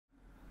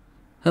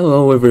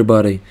Hello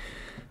everybody.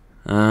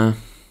 Yeah,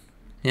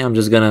 I'm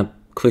just gonna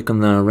click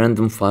on the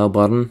random file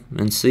button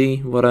and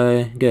see what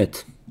I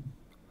get.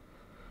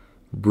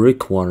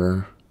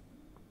 Brickwater.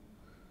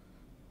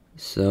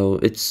 So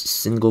it's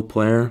single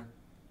player.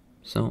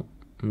 So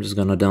I'm just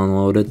gonna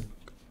download it.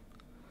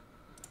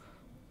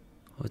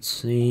 Let's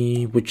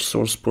see, which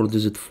source port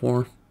is it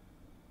for?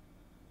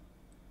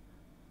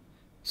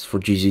 It's for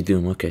GZ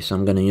Doom. Okay, so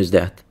I'm gonna use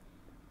that.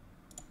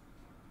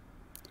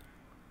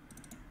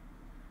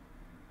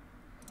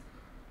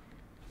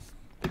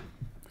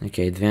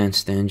 Okay,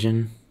 advanced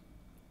engine.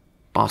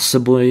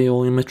 Possibly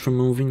all image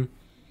removing.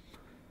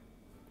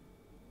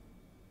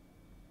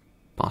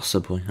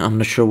 Possibly. I'm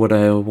not sure what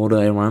I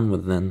run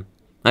with then.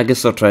 I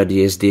guess I'll try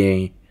the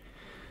SDA.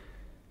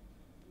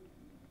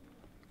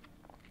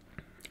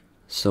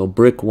 So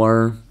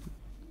Brickwater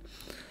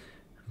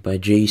by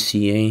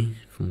JCA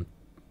from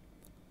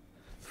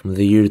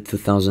the year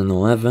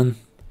 2011.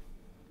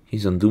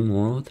 He's on Doom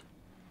World.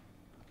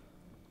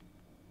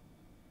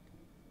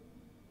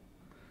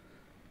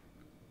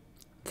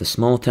 The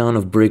small town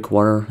of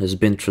Brickwater has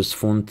been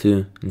transformed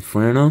to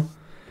Inferno.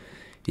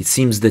 It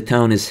seems the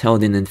town is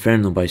held in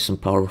Inferno by some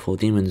powerful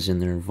demons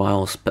and their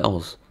vile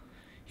spells.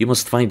 You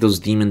must find those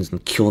demons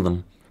and kill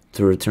them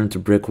to return to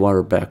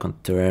Brickwater back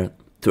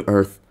to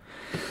Earth.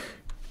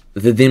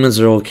 The demons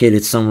are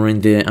located somewhere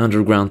in the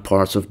underground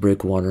parts of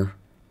Brickwater.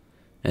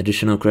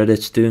 Additional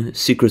credits too.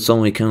 Secrets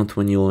only count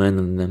when you land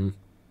on them.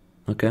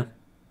 Okay?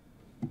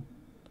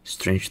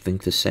 Strange thing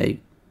to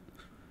say.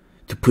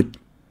 To put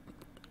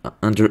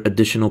under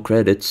additional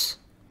credits.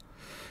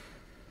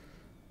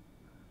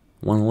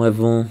 One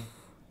level.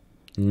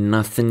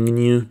 Nothing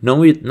new.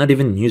 No, not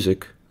even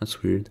music.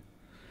 That's weird.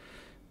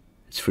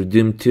 It's for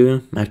Doom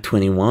 2. Map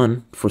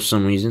 21 for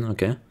some reason.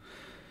 Okay.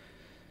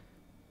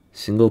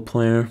 Single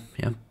player.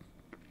 Yeah.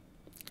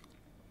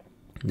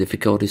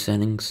 Difficulty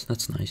settings.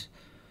 That's nice.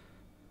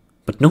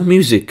 But no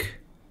music.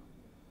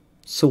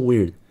 So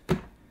weird.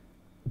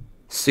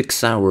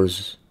 6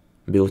 hours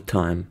build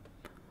time.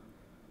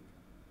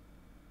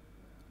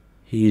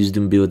 He used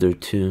Doom Builder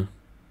too.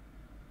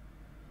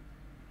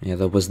 Yeah,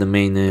 that was the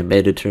main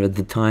editor at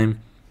the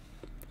time.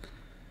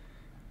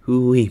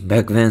 Ooh-wee,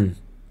 back then.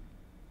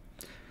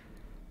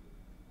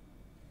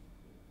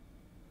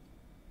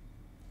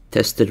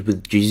 Tested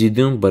with GZ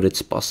Doom, but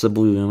it's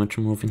possibly image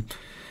removing.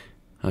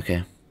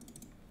 Okay,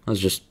 let's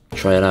just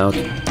try it out.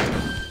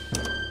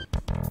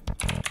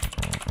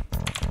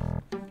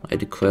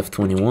 IDGames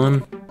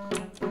 21.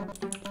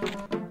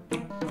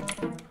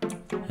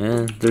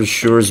 And there's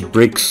sure as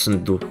bricks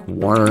and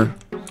water.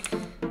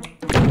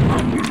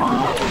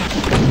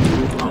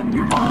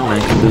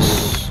 Make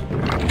this.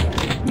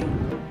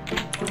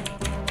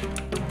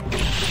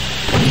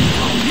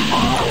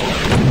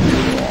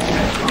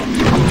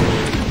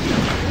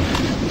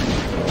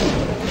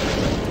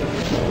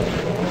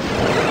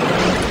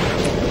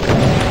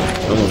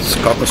 Oh, it's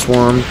Copper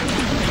Swarm.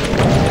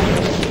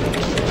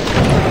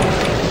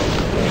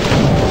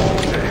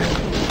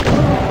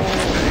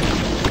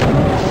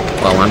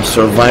 Well, I'm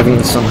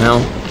surviving somehow.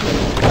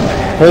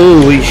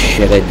 Holy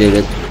shit, I did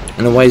it.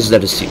 And why is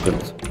that a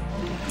secret?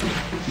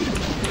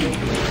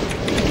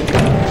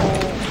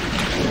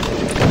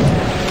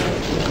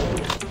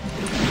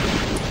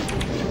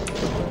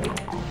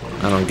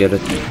 I don't get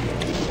it.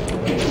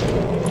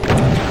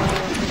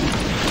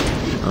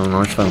 Oh,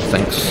 nice one,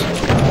 thanks.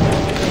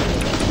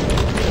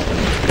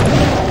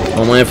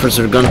 All my efforts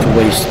are gone to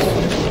waste.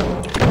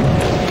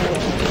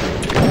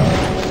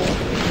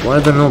 Why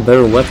are there no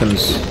better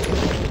weapons?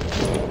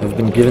 I've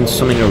been given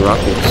so many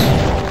rockets.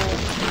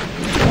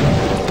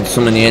 And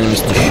so many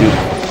enemies to shoot.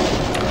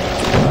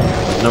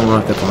 But no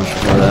rocket launcher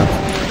for that.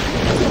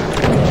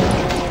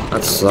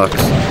 That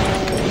sucks.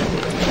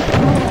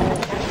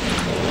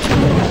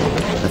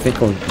 I think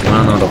I'll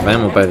run out of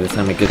ammo by the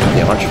time I get to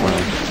the arch farm.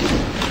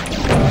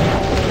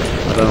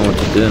 I don't know what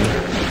to do.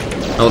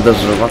 Oh,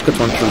 there's a rocket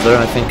launcher there.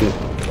 I think it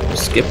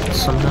skipped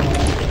somehow.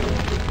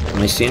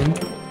 Am I seeing?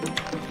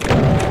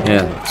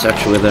 Yeah, it's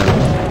actually there.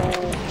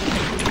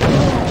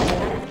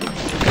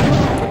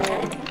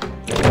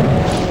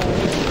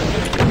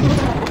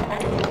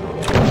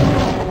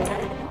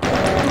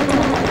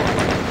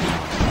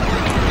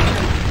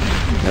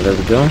 Yeah, there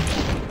we go.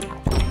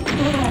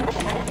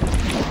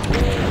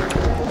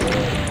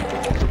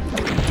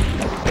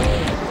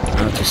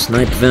 To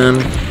snipe them.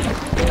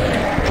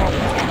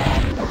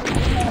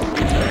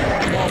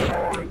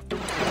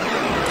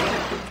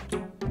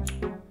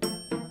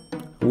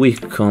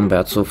 Weak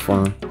combat so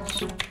far.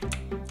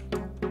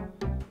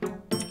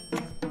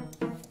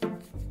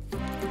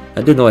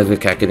 I did like the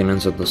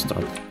Cacodemons at the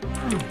start,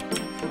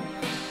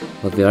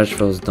 but the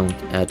Archfellows don't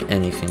add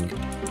anything.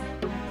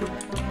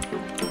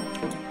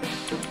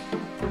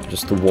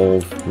 Just a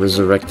wolf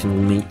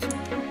resurrecting meat.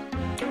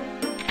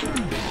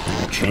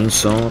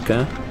 Chainsaw,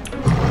 okay.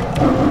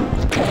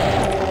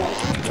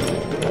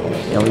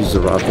 I'll use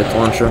the rocket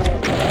launcher.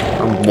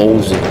 I'm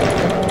ballsy.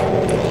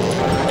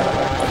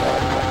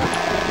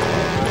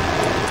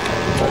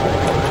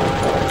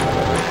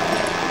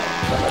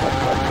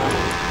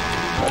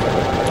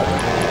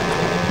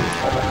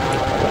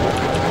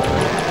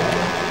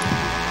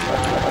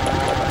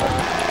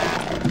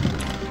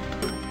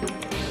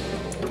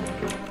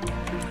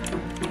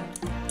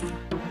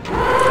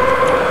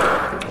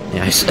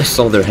 I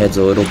saw their heads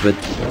a little bit.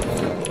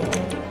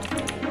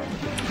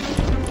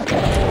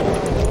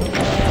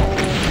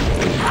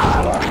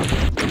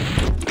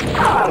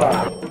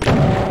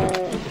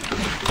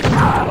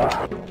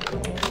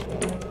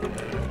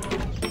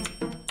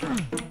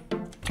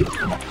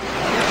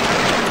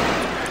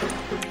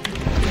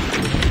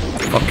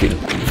 Fuck you.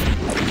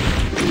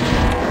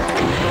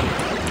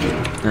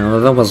 No,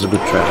 that was a good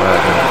trap.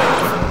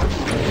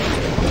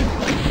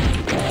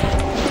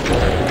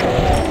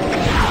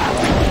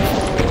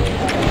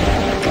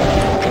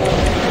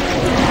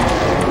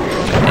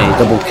 Hey,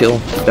 double kill,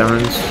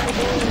 Barons.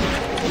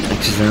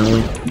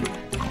 Accidentally.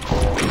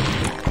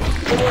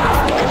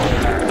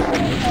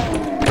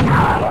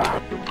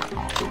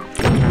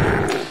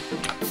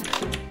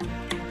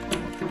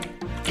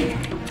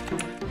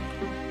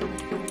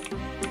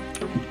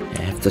 I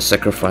have to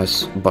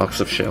sacrifice a box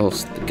of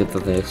shells to get to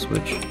the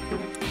switch.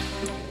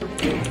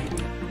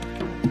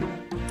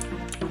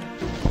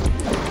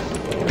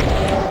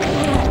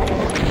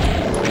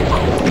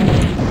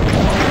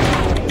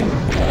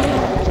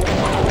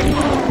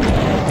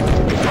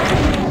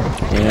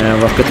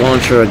 Yeah, rocket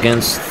launcher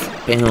against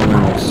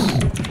panels.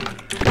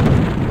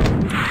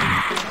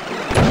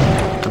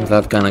 I'm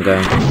that kind of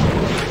guy.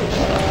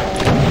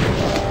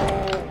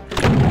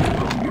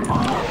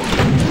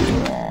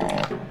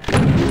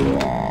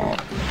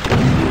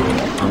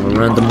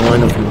 Random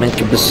line of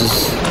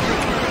Mankibuses.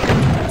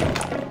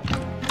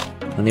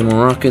 Any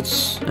more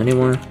rockets?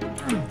 Anywhere?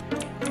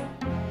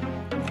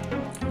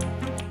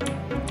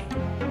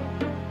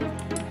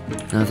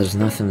 No, there's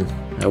nothing.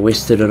 I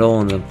wasted it all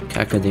on the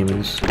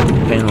Cacodemons.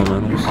 Panel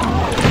medals.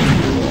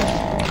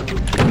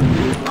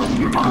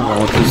 Oh,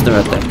 well, at least their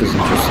attack is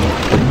interesting.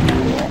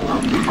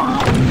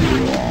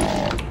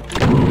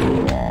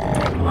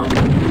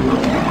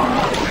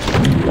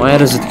 Why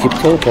does it keep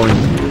teleporting?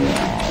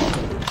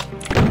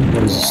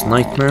 What is this,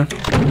 nightmare?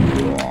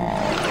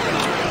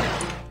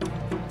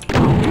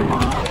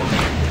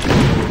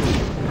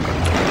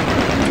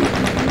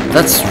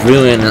 That's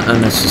really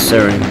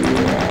unnecessary.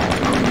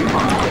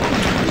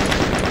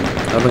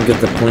 I don't get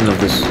the point of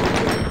this.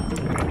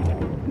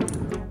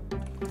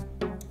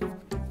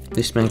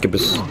 These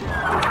Mancubus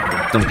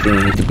don't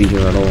really need to be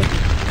here at all.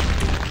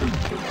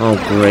 Oh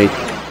great.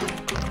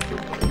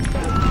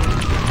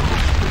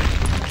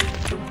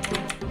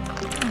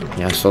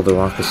 Yeah, I saw the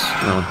rockets.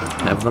 No,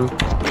 have them.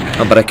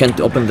 Oh, but I can't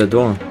open the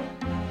door.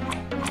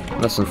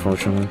 That's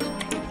unfortunate.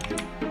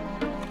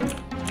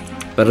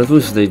 But at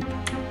least they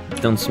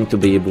don't seem to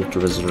be able to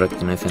resurrect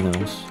anything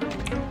else.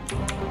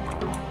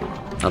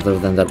 Other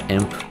than that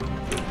imp.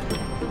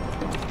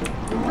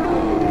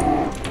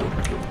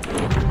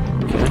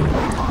 Okay.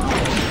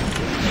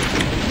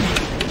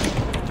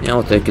 Yeah,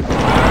 I'll take it.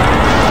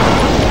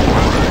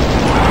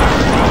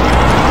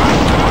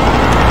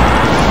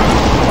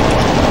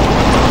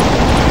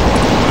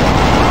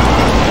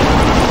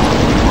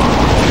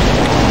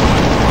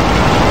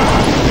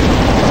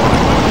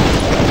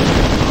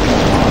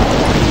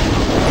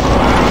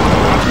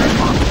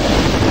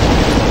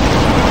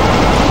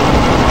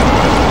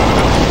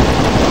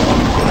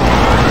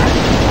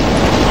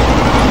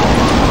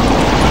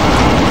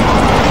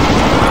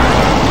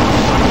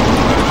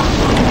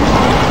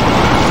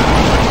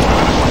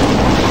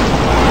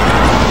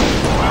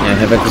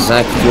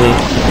 Exactly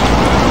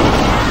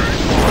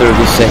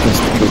 30 seconds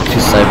to kill 2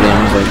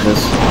 Cyberdemons like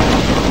this.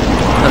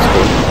 That's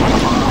cool.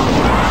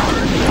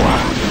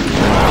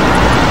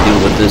 Deal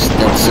with this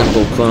that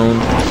simple clone.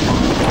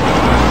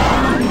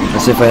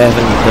 As if I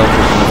haven't dealt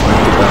with enough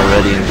Mantiba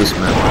already in this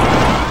map.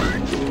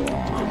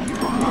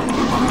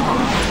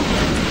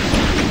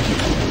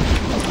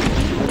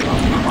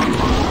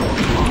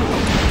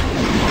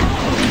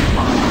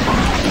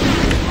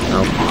 No.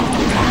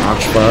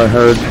 Archfire, I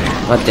heard.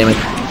 God damn it.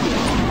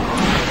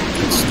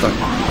 Stuck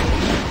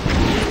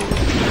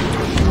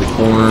in the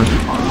corner.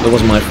 It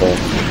was my fault.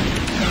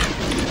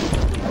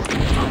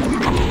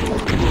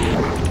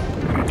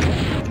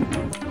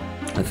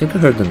 I think I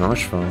heard the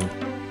Archfire.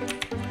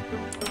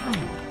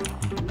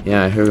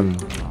 Yeah, I heard him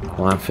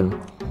laughing.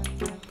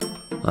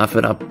 Laugh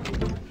it up.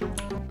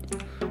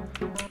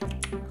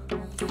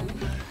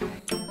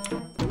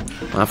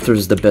 Laughter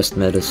is the best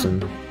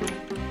medicine.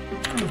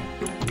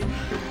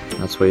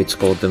 That's why it's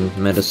called the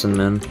Medicine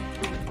Man.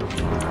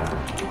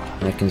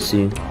 I can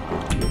see.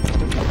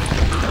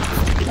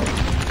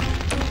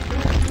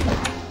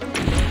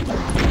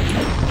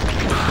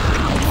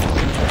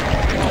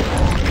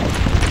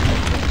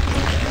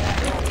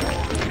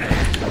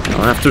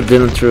 Laughter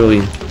didn't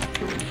really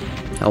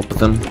help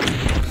them.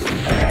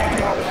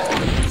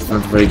 It's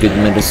not very good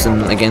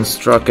medicine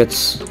against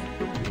rockets.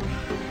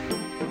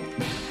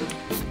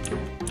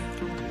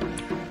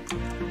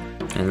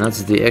 And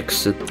that's the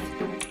exit.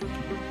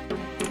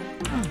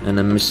 And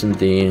I'm missing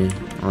the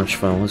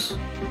Archfiles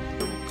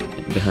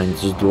behind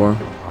this door,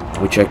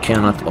 which I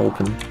cannot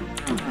open,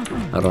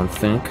 I don't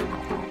think.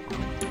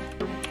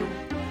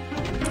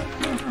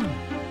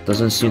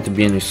 Doesn't seem to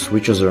be any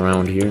switches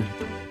around here,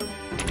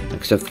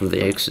 except for the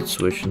exit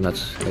switch, and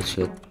that's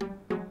it.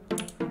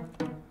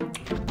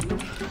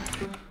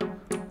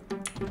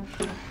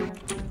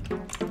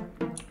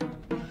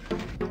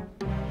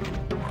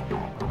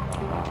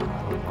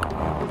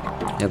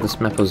 Yeah,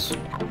 this map was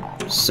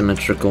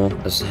symmetrical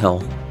as hell.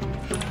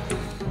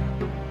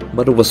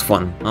 But it was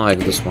fun. I like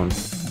this one.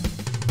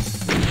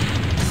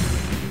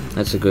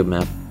 That's a good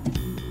map.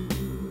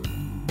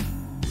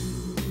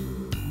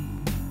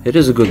 It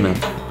is a good map,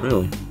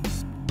 really.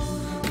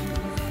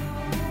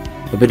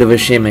 A bit of a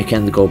shame I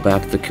can't go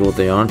back to kill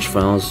the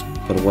Archfiles,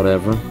 but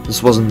whatever.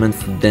 This wasn't meant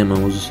for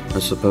demos, I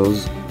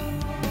suppose.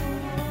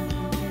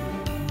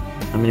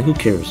 I mean, who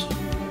cares?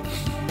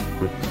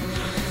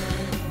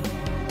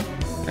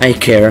 I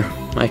care.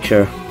 I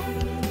care.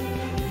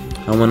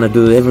 I wanna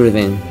do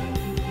everything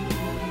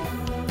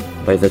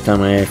by the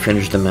time I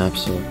finish the map,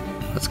 so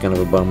that's kind of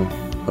a bummer,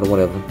 but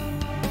whatever.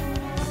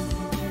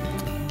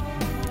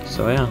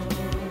 So yeah,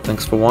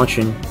 thanks for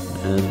watching,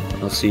 and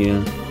I'll see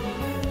you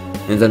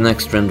in the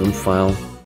next random file.